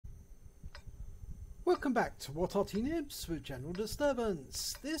Welcome back to What Arty Noobs with General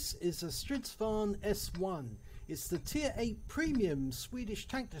Disturbance. This is a Strv S1. It's the Tier 8 Premium Swedish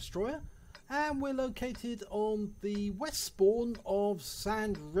tank destroyer, and we're located on the west spawn of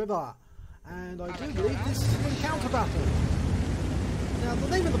Sand River. And I do believe this is an encounter battle. Now the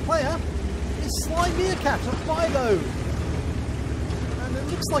name of the player is SlyMeerkat of Philo. And it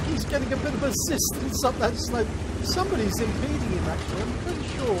looks like he's getting a bit of assistance up that slope. Somebody's impeding him actually, I'm pretty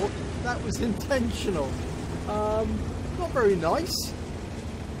sure that was intentional. Not very nice,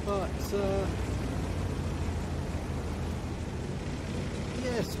 but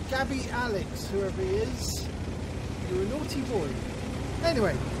yes, Gabby Alex, whoever he is, you're a naughty boy.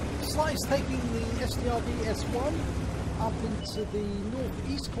 Anyway, Sly's taking the Strv S1 up into the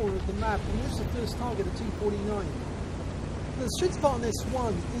northeast corner of the map, and this is the first target at 249. The Strv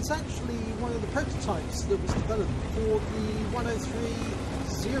S1 is actually one of the prototypes that was developed for the 1030,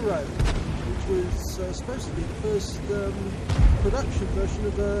 which was supposed to be the first production version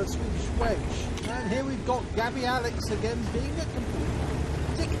of the Swedish Wedge. And here we've got Gabby Alex again being a complete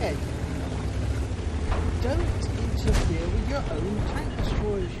dickhead. Don't interfere with your own tank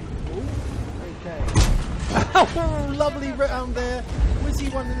destroyers, you fool. Okay. Oh, lovely round there. Wizzy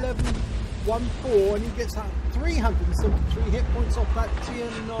 111. 1-4, and he gets 373 hit points off that tier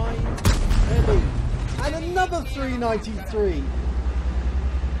 9 heavy, and another 393. In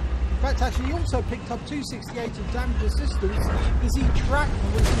fact, actually, he also picked up 268 of damage assistance because he tracked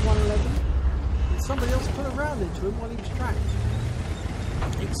Wizzy 111, and somebody else put a round into him while he was tracked,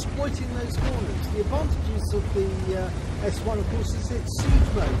 exploiting those corners. The advantages of the S1, of course, is its siege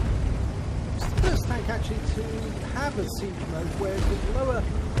mode. It's the first tank actually to have a siege mode where it could lower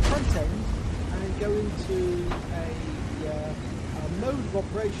front end and go into a mode of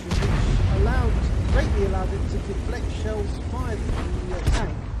operation which greatly allowed it to deflect shells fired from the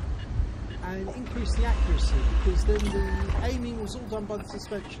tank and increase the accuracy, because then the aiming was all done by the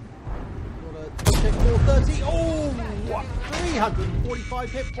suspension. Check 430. Oh, what?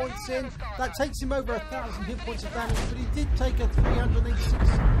 345 hit points in. That takes him over 1,000 hit points of damage, but he did take a 386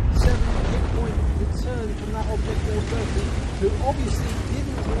 hit point return from that object 430, who obviously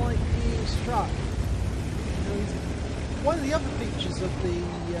didn't like being struck. And one of the other features of the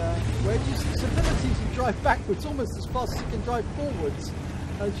wedge is its ability to drive backwards almost as fast as it can drive forwards.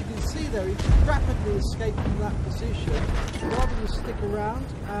 As you can see there, he rapidly escaped from that position rather than stick around,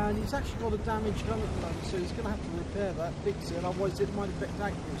 and he's actually got a damaged gun at the moment, so he's going to have to repair that, fix it, otherwise it might affect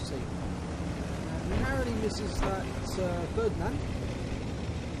accuracy. And he narrowly misses that third man,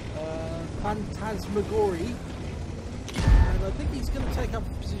 Phantasmagory, and I think he's going to take up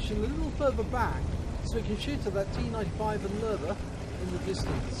a position a little further back so he can shoot at that T95 and Lerva in the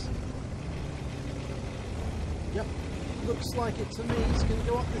distance. Yep. Looks like it to me. He's going to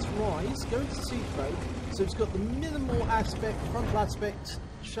go up this rise, go into siege mode, so he's got the minimal aspect, frontal aspect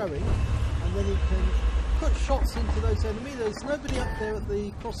showing, and then he can put shots into those enemies. There's nobody up there at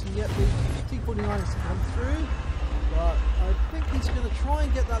the crossing yet. The T49 has to come through, but I think he's going to try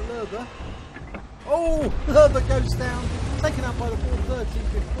and get that Lerva. Oh, Lerva goes down, taken out by the 430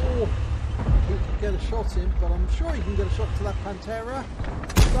 before he can get a shot in, but I'm sure he can get a shot to that Pantera.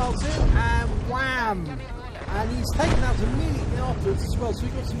 Dials in, and wham! And he's taken out immediately afterwards as well, so he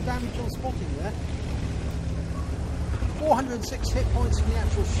got some damage on spotting there. 406 hit points from the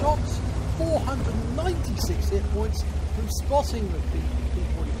actual shots, 496 hit points from spotting the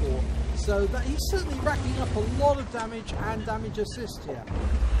P44. So that he's certainly racking up a lot of damage and damage assist here.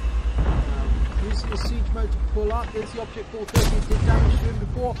 Using the siege mode to pull up, there's the object 430, did damage to him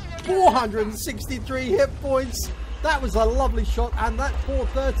before. 463 hit points. That was a lovely shot, and that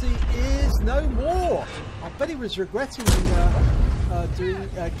 430 is no more. I bet he was regretting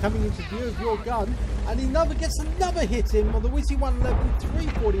coming into view of your gun, and he gets another hit in on the Wizzy 111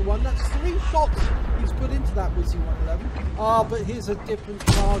 341. That's 3 shots he's put into that Wizzy 111. Ah, but here's a different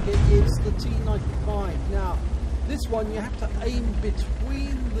target. It's the T95. Now, this one you have to aim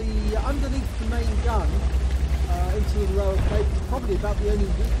between the underneath the main gun into the lower plate. It's probably about the only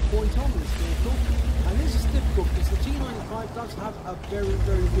weak point on this vehicle. And this is difficult because the T95 does have a very,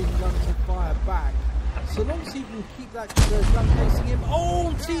 very big gun to fire back. So long as he can keep that gun facing him.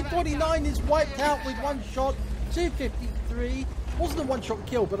 Oh, T49 is wiped out with one shot. 253. Wasn't a one-shot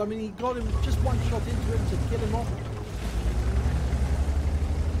kill, but I mean, he got him just one shot into him to kill him off.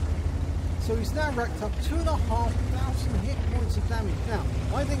 So he's now racked up 2,500 hit points of damage. Now,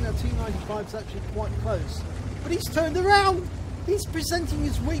 I think that T95 is actually quite close. But he's turned around! He's presenting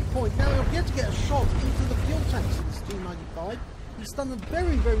his weak point. Now he'll be able to get a shot into the fuel tanks of this T95. He's done a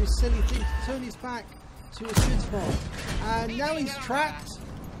very, very silly thing to turn his back to a Strv. And now he's trapped.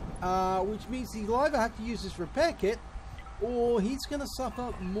 which means he'll either have to use his repair kit, or he's going to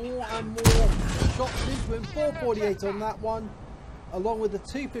suffer more and more shots into him. 448 on that one, along with the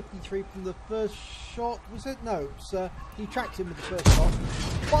 253 from the first shot. Was it? No, he tracked him with the first shot.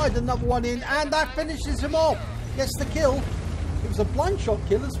 Fired another one in, and that finishes him off. Gets the kill. It was a blind shot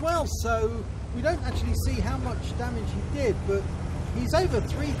kill as well, so we don't actually see how much damage he did, but he's over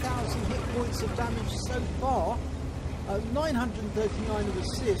 3,000 hit points of damage so far. 939 of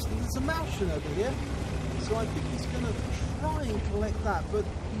assist. There's a Malshin over here, so I think he's going to try and collect that, but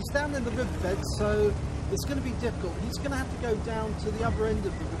he's down in the riverbed, so it's going to be difficult. He's going to have to go down to the other end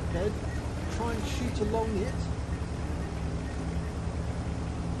of the riverbed, try and shoot along it.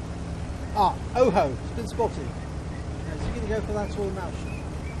 Ah, Oho, it's been spotted. Now, is he going to go for that or a Malshin?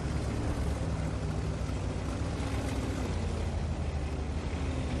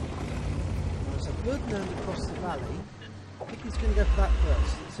 There's a Ferdinand across the valley. I think he's going to go for that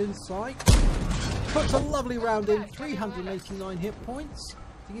first. It's in sight. Puts a lovely round in, 389 hit points. I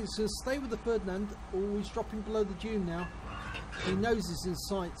think he's going to stay with the Ferdinand. Oh, he's dropping below the dune now. He knows he's in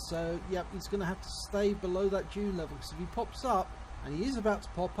sight, so yep, he's going to have to stay below that dune level. Because if he pops up, and he is about to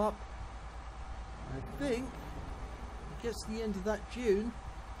pop up, I think he gets to the end of that dune.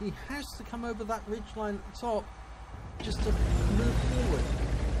 He has to come over that ridge line at the top just to move forward.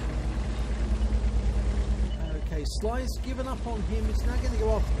 Okay, Sly's given up on him. He's now going to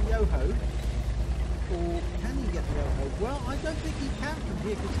go after the Yoho. Or can he get the Yoho? Well, I don't think he can from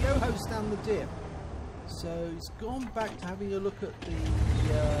here because the Yoho's down the dip. So he's gone back to having a look at the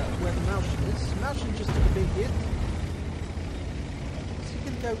where the Malshin is. Malshin just took a big hit. Is he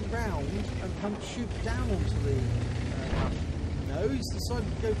going to go round and come shoot down onto the Malshin? No, he's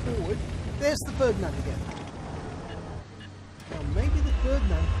decided to go forward. There's the Ferdinand again. Now maybe the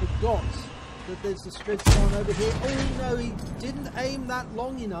Ferdinand forgot that there's the Strv S1 over here. Oh no, he didn't aim that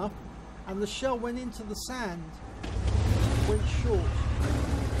long enough, and the shell went into the sand. Went short.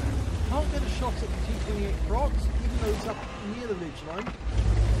 Can't get a shot at the T28 Prox, even though he's up near the ridgeline.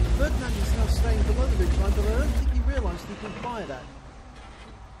 Ferdinand is now staying below the ridgeline, but I don't think he realised he'd been fired at.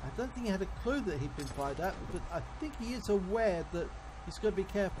 I don't think he had a clue that he'd been fired at, but I think he is aware that he's got to be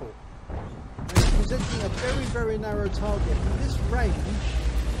careful. And he's presenting a very, very narrow target. In this range,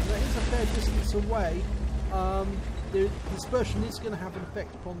 that is a fair distance away, the dispersion is going to have an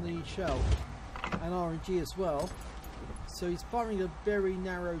effect upon the shell and RNG as well. So he's firing a very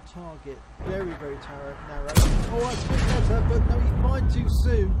narrow target. Very, very narrow. Oh, that's a bit better, but no, he fired too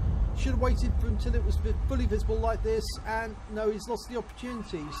soon. Should have waited until it was fully visible like this, and no, he's lost the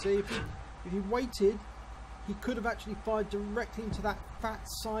opportunity. You see, if he waited, he could have actually fired directly into that fat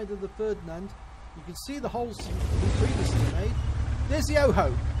side of the Ferdinand. You can see the holes he previously made. There's the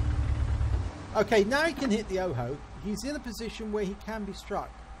Oho. Okay, now he can hit the Oho. He's in a position where he can be struck.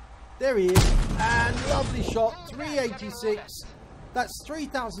 There he is, and lovely shot, 386. That's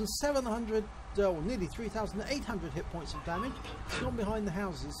 3,700, nearly 3,800 hit points of damage. It's gone behind the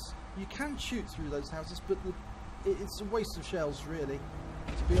houses. You can shoot through those houses, but it's a waste of shells, really,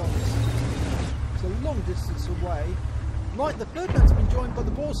 to be honest. It's a long distance away. Right, the Ferdinand's been joined by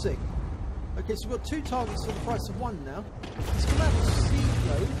the Borsig. Okay, so we've got two targets for the price of one now. Let's come out to sea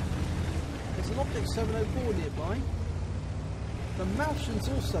flow. There's an Object 704 nearby. The Malshin's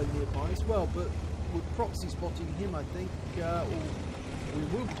also nearby as well, but we're proxy spotting him, I think, or we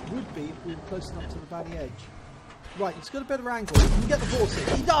would be if we were close enough to the valley edge. Right, he's got a better angle. He can get the Borsig.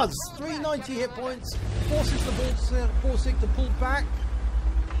 He does! 390 hit points. Forces the Borsig to pull back.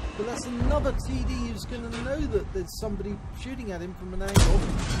 But that's another TD who's going to know that there's somebody shooting at him from an angle.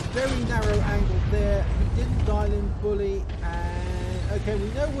 Very narrow angle there. He didn't dial in fully. And okay, we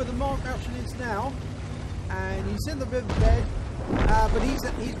know where the Malshin is now. And he's in the riverbed. But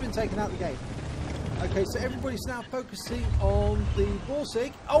he's been taken out of the game. Okay, so everybody's now focusing on the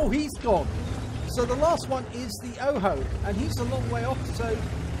Borsig. Oh, he's gone. So the last one is the Oho, and he's a long way off. So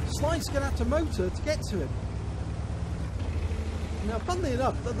Sly's going to have to motor to get to him. Now, funnily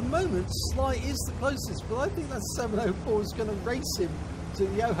enough, at the moment Sly is the closest, but I think that 704 is going to race him to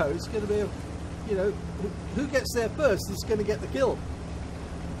the Oho. It's going to be, you know, who gets there first is going to get the kill.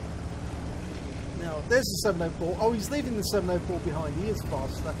 Now, there's the 704. Oh, he's leaving the 704 behind. He is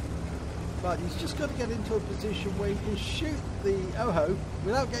faster. But he's just got to get into a position where he can shoot the Oho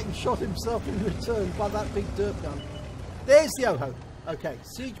without getting shot himself in return by that big dirt gun. There's the Oho. Okay,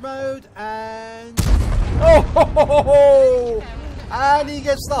 siege mode, and... Oh! Ho, ho, ho, ho! And he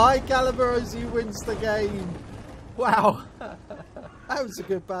gets the high caliber as he wins the game. Wow. That was a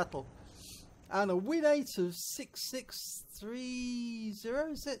good battle. And a win rate of 6630,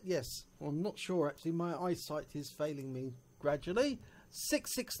 is it? Yes. Well, I'm not sure actually. My eyesight is failing me gradually.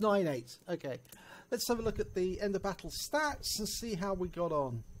 6698. Okay, let's have a look at the end of battle stats and see how we got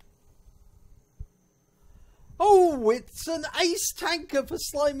on. Oh, it's an ace tanker for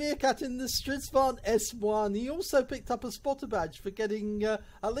SlyMeerkat in the Strv S1. He also picked up a spotter badge for getting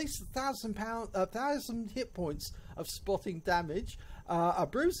at least 1,000 hit points of spotting damage. A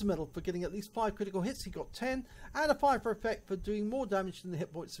bruiser medal for getting at least 5 critical hits, he got 10, and a fire effect for doing more damage than the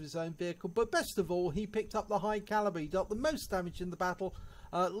hit points of his own vehicle. But best of all, he picked up the High Calibre. He dealt the most damage in the battle,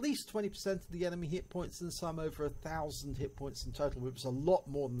 at least 20% of the enemy hit points, and some over 1,000 hit points in total, which was a lot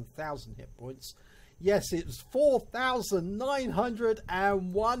more than 1,000 hit points. Yes, it was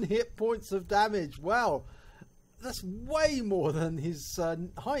 4,901 hit points of damage. Wow, that's way more than his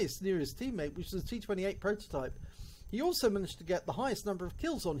highest nearest teammate, which was a T28 prototype. He also managed to get the highest number of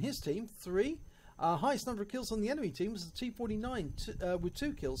kills on his team, 3. Highest number of kills on the enemy team was the T49 with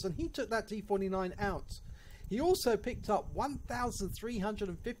 2 kills, and he took that T49 out. He also picked up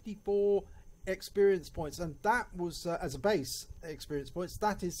 1,354 experience points, and that was as a base experience points.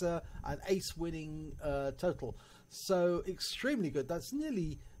 That is an ace winning total, so extremely good. That's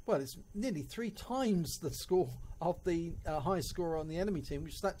nearly, well, it's nearly 3 times the score of the highest scorer on the enemy team,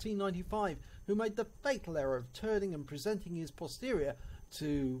 which is that T95, who made the fatal error of turning and presenting his posterior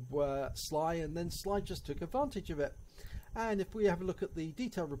to Sly, and then Sly just took advantage of it. And if we have a look at the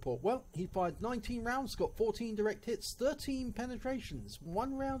detailed report, well, he fired 19 rounds, got 14 direct hits, 13 penetrations.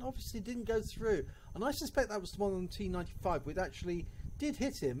 1 round obviously didn't go through, and I suspect that was the one on T95, which actually did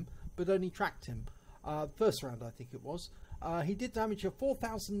hit him, but only tracked him. First round, I think it was. He did damage of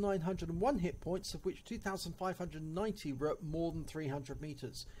 4,901 hit points, of which 2,590 were at more than 300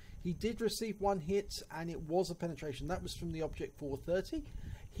 meters. He did receive 1 hit, and it was a penetration. That was from the Object 430.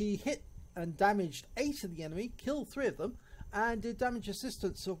 He hit and damaged 8 of the enemy, killed 3 of them, and did damage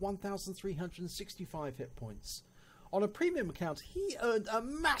assistance of 1,365 hit points. On a premium account, he earned a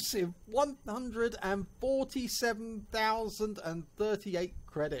massive 147,038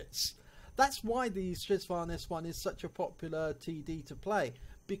 credits. That's why the Strv S1 is such a popular TD to play,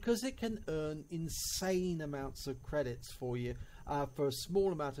 because it can earn insane amounts of credits for you for a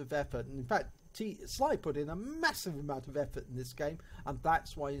small amount of effort. And in fact, Sly put in a massive amount of effort in this game, and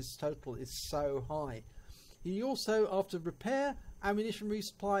that's why his total is so high. He also, after repair, ammunition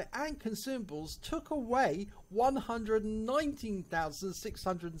resupply and consumables, took away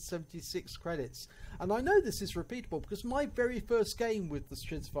 119,676 credits. And I know this is repeatable because my very first game with the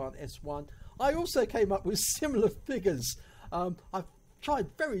Strv S1, I also came up with similar figures. I've tried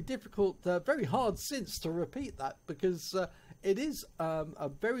very hard since to repeat that, because it is a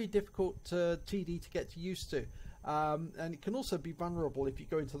very difficult TD to get used to, and it can also be vulnerable if you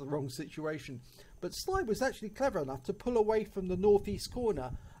go into the wrong situation. But Sly was actually clever enough to pull away from the northeast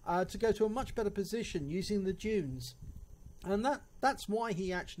corner to go to a much better position using the dunes, and that's why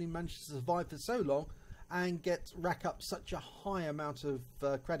he actually managed to survive for so long and rack up such a high amount of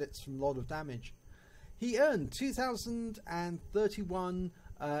credits from a lot of damage. He earned 2,031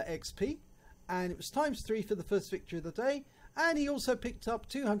 XP, and it was ×3 for the first victory of the day. And he also picked up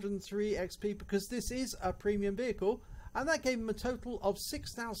 203 XP because this is a premium vehicle, and that gave him a total of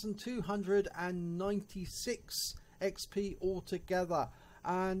 6,296 XP altogether.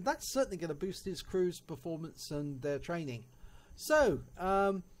 And that's certainly going to boost his crew's performance and their training. So,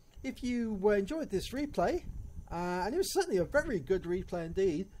 if you enjoyed this replay, and it was certainly a very good replay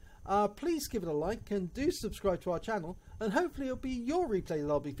indeed, please give it a like and do subscribe to our channel, and hopefully it'll be your replay that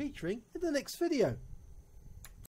I'll be featuring in the next video.